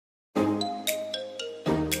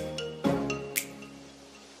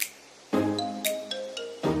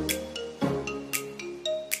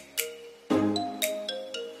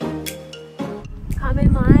halfway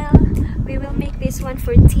mile. We will make this one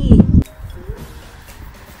for tea.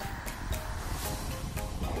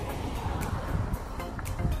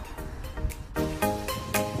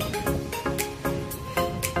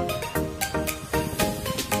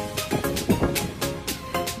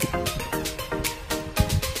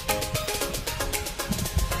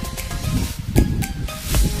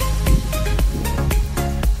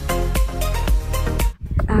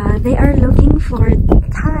 They are looking for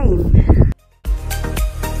time.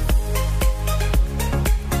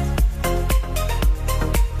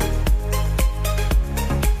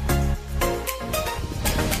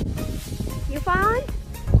 You found?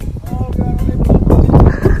 Oh, we are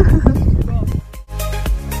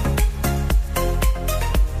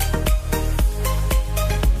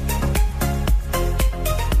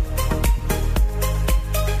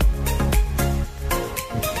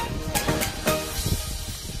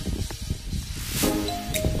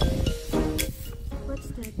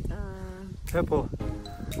Purple.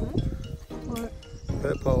 What? Or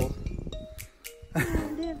Purple.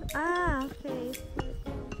 okay.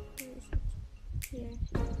 Here.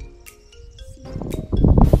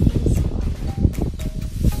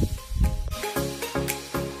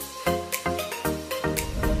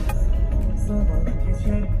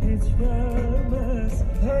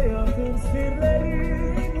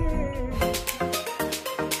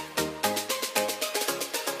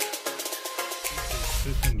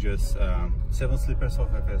 Just 7 Sleepers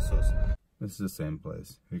of Ephesus. This is the same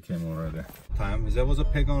place we came already. There was a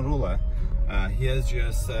pagan ruler. He has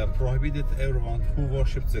just prohibited everyone who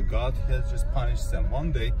worshipped the god. He has just punished them.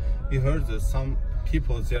 One day he heard that some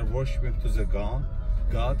people, they are worshiping to the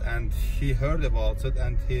god, and he heard about it,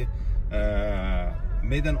 and he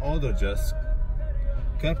made an order, just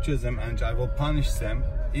capture them and I will punish them.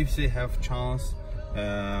 If they have chance,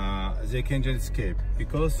 they can just escape,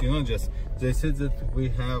 because just they said that we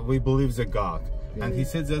believe the God, and he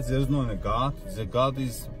said that there's no God. The God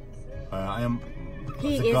is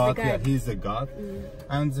he is the God. Yeah, he is the God.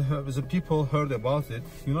 And the people heard about it.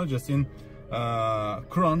 Just in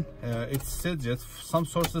Quran, it said that some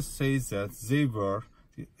sources say that they were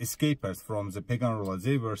escapers from the pagan ruler.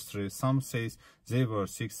 They were 3. Some says they were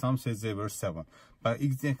 6. Some says they were 7. But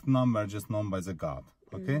exact number just known by the God.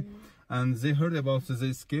 Okay. And they heard about it, they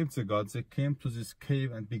escaped the god, they came to this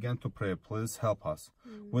cave and began to pray, please help us.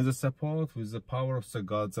 With the support, with the power of the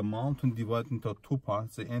god, the mountain divided into 2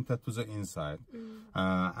 parts, they entered to the inside.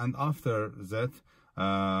 And after that,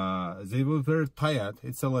 they were very tired,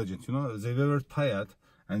 it's a legend, they were tired,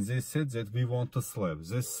 and they said that we want to sleep.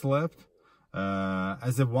 They slept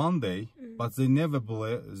as a one day, but they never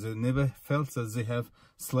felt that they have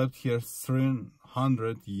slept here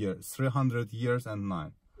 300 years and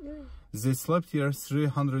 9. They slept here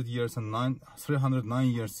 309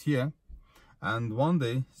 years here, and one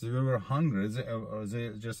day they were hungry.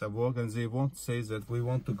 They just awoke and they want to say that we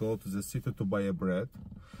want to go to the city to buy a bread.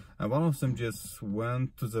 And one of them just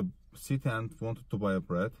went to the city and wanted to buy a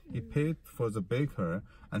bread. He paid for the baker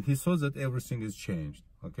and he saw that everything is changed.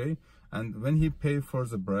 Okay, and when he paid for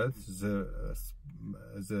the bread, the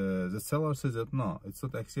seller said that no, it's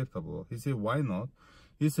not acceptable. He said, why not?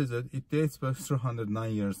 He said that it dates back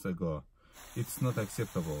 309 years ago. It's not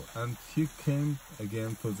acceptable. And he came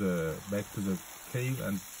again back to the cave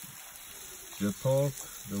and the talk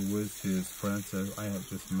with his friends. I have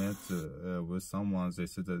just met with someone. They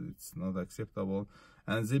said that it's not acceptable,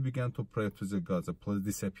 and they began to pray to the gods. Please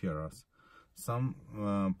disappear us. Some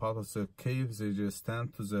part of the cave, they just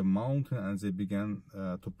stand to the mountain and they began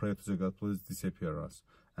to pray to the god. Please disappear us,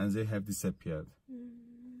 and they have disappeared.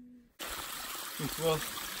 It was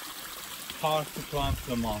hard to climb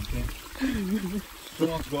the mountain. We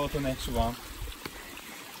want to go to the next one.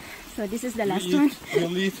 So this is the last one?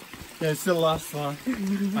 We'll eat. Yeah, it's the last one.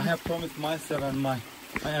 I have promised myself and I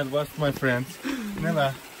advised my friends,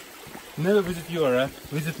 never visit Europe,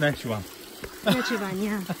 visit next one. Nakhchivan,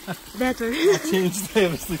 yeah. Better. I changed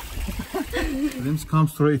everything. Dreams come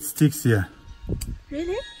true, it sticks here.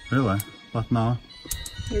 Really? Really? But now?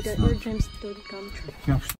 Your dreams don't come true.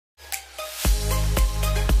 Yeah.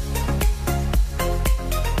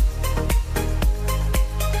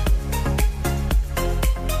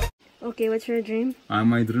 Okay, what's your dream?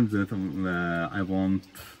 My dream is that I want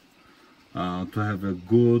to have a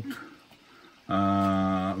good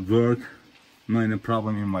work, no any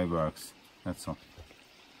problem in my works. That's all.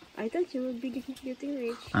 I thought you would be getting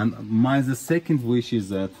rich. And the second wish is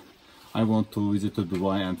that I want to visit to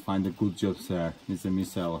Dubai and find a good job there. It's a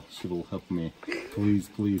Michelle. She will help me. Please,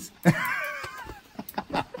 please.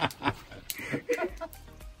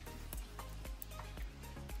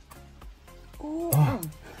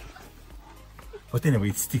 But anyway,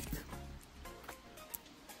 it's sticked.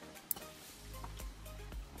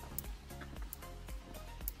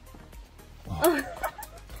 Oh,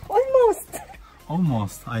 almost.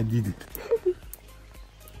 Almost, I did it.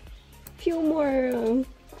 Few more.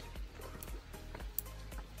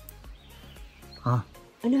 Ah,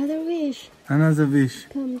 Another wish. another wish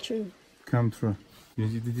Come true. come true.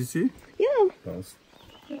 Did you see? Yeah. Those.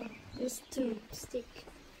 Just to stick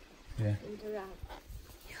Yeah. in the wrap.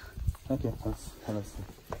 Okay, let's have a see.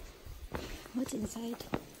 What's inside?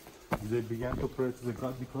 They began to pray to the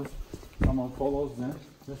God because someone follows them.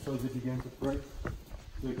 That's why they began to pray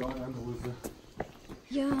to the God, and with the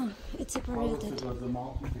Yeah, it's separated. the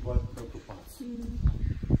mountain divided into two parts.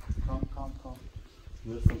 Come.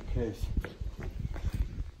 There's some caves.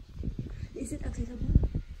 Is it accessible?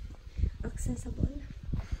 Accessible?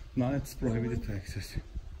 No, it's prohibited to access.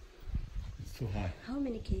 It's too high. How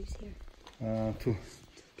many caves here? 2. 2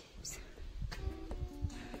 caves.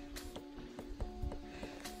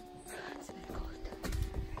 It's very cold.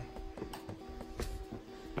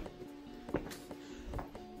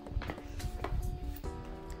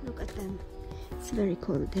 Look at them. It's very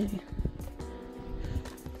cold there.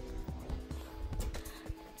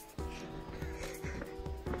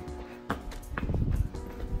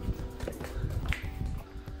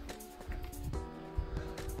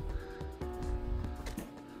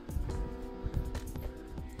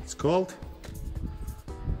 It's cold.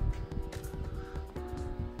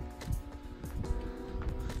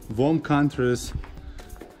 Warm countries.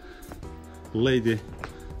 Lady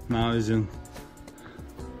now is in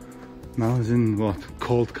what?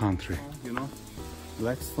 Cold country. You know,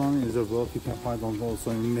 black stone is a rock you can find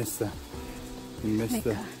also in Mecca. In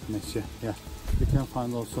Mecca. Yeah. You can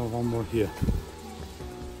find also one more here.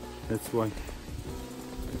 That's why.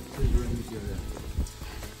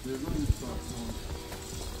 There's no instruction.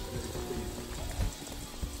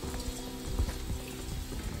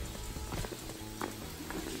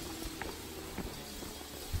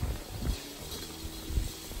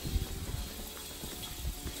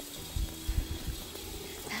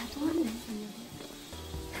 That one?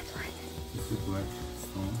 That one. This is black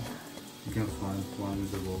stone. You can find one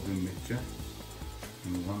is involved in Mecca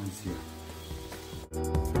and one is here.